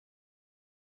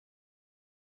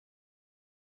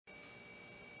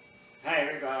Hi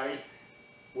everybody,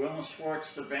 Wilma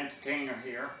Swartz, the VENTertainer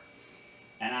here,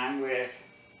 and I'm with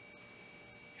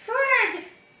Fred.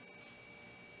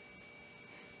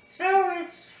 So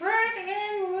it's Fred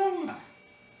and Wilma.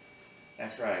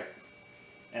 That's right.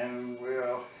 And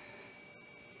we're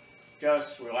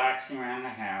just relaxing around the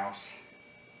house,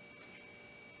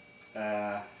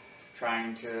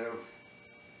 trying to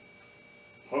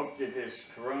hope that this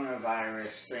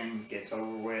coronavirus thing gets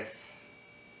over with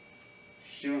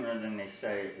sooner than they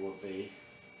say it will be.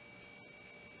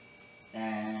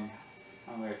 And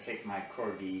I'm going to take my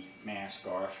corgi mask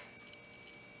off.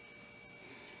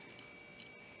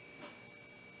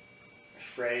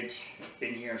 Fred's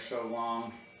been here so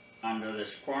long under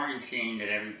this quarantine that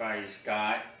everybody's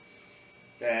got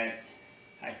that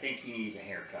I think he needs a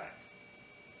haircut.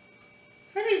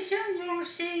 Pretty soon you won't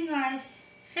see my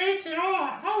face at all.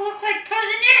 I'll look like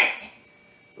Cousin Nick.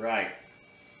 Right.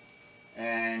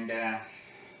 And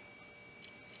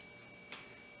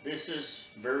this is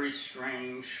very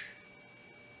strange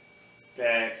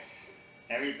that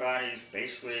everybody's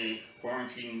basically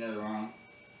quarantined in their own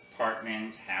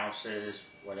apartments, houses,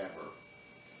 whatever.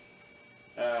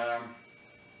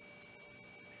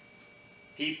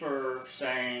 People are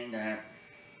saying that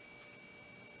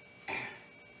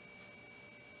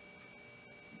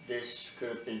this could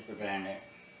have been prevented.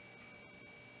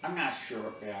 I'm not sure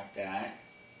about that,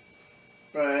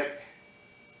 but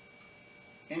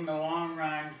in the long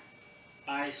run,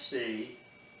 I see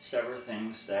several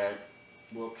things that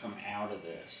will come out of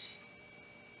this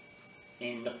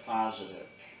in the positive.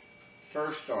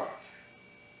 First off,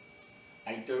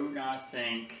 I do not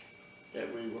think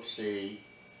that we will see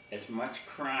as much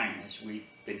crime as we've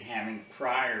been having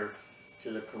prior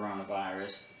to the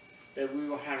coronavirus, that we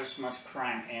will have as much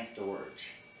crime afterwards,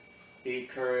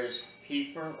 because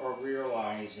people are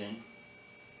realizing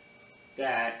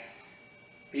that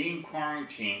being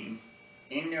quarantined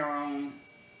in their own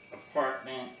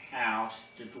apartment, house,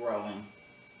 to dwelling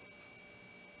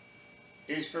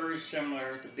is very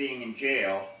similar to being in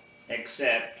jail,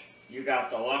 except you got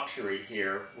the luxury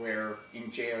here where in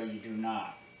jail you do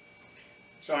not.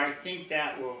 So I think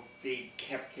that will be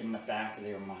kept in the back of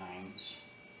their minds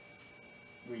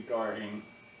regarding,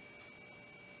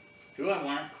 do I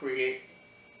want to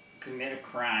commit a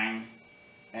crime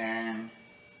and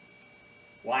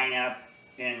wind up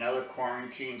in another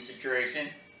quarantine situation?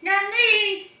 Not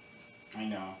me. I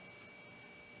know.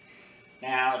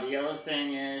 Now, the other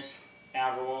thing is,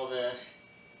 out of all this,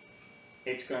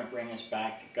 it's going to bring us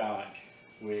back to God,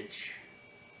 which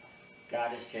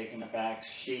God has taken a back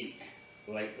seat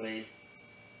lately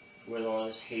with all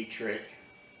this hatred.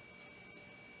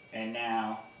 And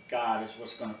now, God is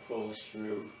what's going to pull us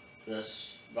through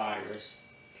this virus,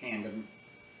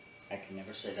 I can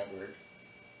never say that word.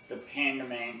 The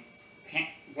pandemic,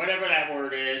 whatever that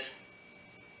word is,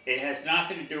 it has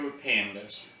nothing to do with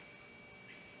pandas.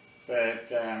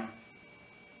 But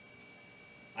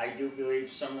I do believe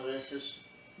some of this is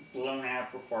blown out of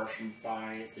proportion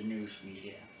by the news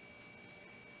media.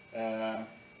 The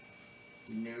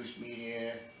news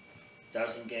media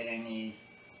doesn't get any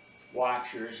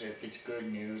watchers if it's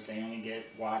good news. They only get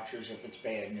watchers if it's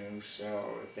bad news.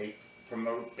 So if they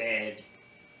promote bad,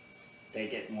 they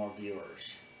get more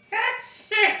viewers. That's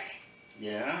sick.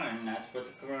 Yeah, and that's what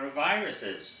the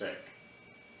coronavirus is, sick.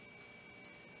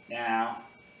 Now,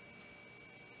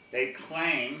 they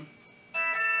claim...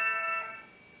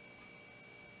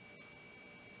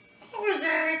 What was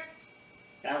that?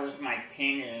 That was my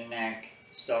pain in the neck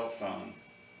cell phone.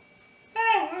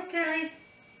 Oh, okay.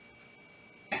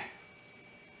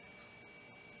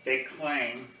 They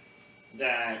claim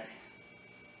that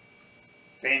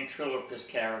ventriloquist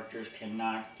characters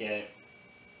cannot get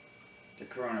the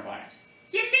coronavirus.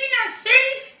 You mean I'm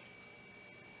safe?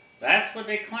 That's what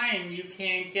they claim. You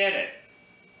can't get it.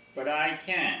 But I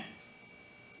can.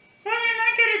 Well, then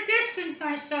I gotta distance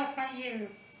myself from you.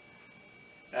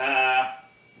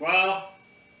 Well,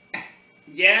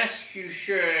 yes, you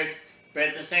should, but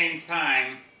at the same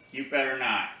time, you better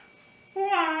not.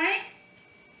 Why?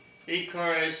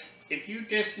 Because if you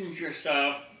distance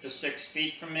yourself to 6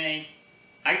 feet from me,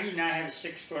 I do not have a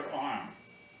 6-foot arm.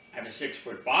 I have a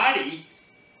 6-foot body,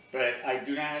 but I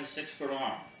do not have a 6-foot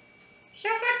arm. So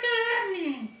what does that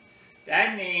mean?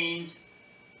 That means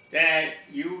that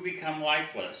you will become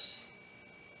lifeless.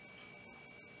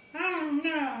 Oh,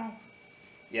 no.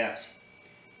 Yes,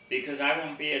 because I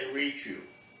won't be able to reach you.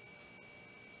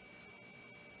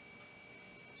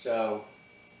 So,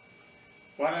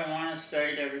 what I want to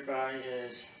say to everybody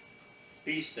is,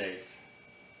 be safe.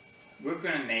 We're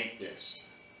going to make this.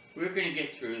 We're going to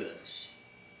get through this.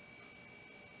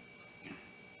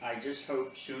 I just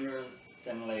hope sooner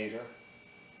than later.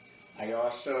 I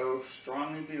also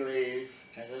strongly believe,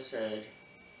 as I said,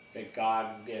 that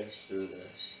God will get us through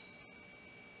this.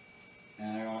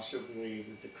 And I also believe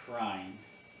that the crime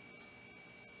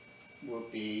will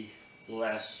be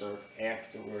lesser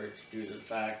afterwards due to the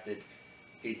fact that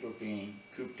people being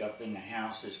cooped up in the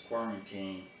houses,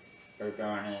 quarantined, are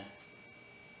going to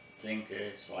think that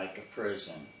it's like a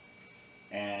prison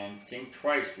and think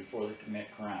twice before they commit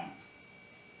crime.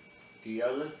 The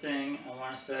other thing I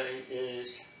want to say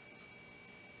is,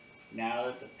 now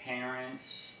that the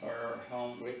parents are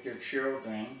home with their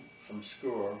children from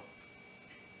school,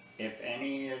 if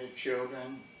any of the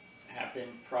children have been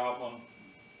problems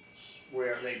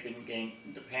where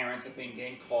the parents have been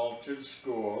getting called to the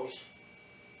schools,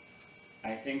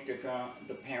 I think the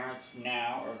parents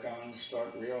now are going to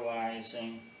start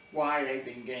realizing why they've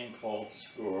been getting called to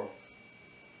school.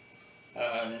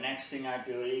 The next thing I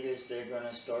believe is they're going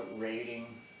to start raiding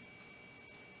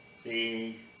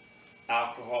the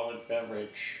alcoholic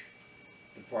beverage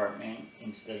department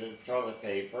instead of the toilet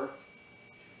paper,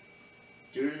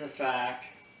 due to the fact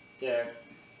that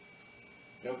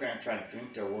they're going to try to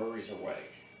drink their worries away.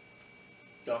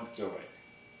 Don't do it.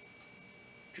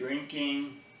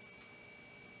 Drinking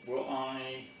will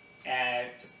only add,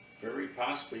 very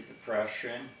possibly,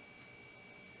 depression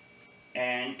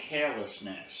and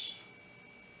carelessness.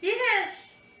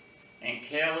 Yes. And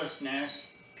carelessness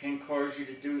can cause you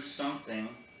to do something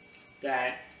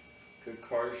that could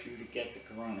cause you to get the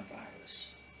coronavirus.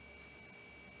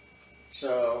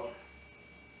 So,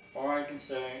 all I can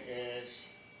say is,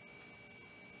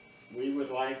 we would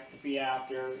like to be out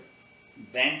there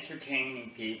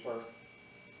entertaining people,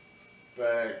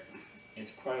 but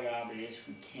it's quite obvious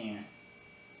we can't.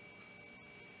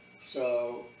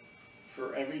 So,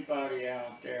 for everybody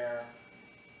out there,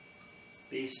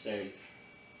 be safe.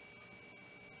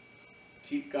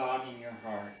 Keep God in your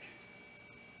heart,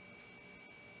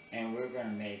 and we're going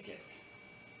to make it.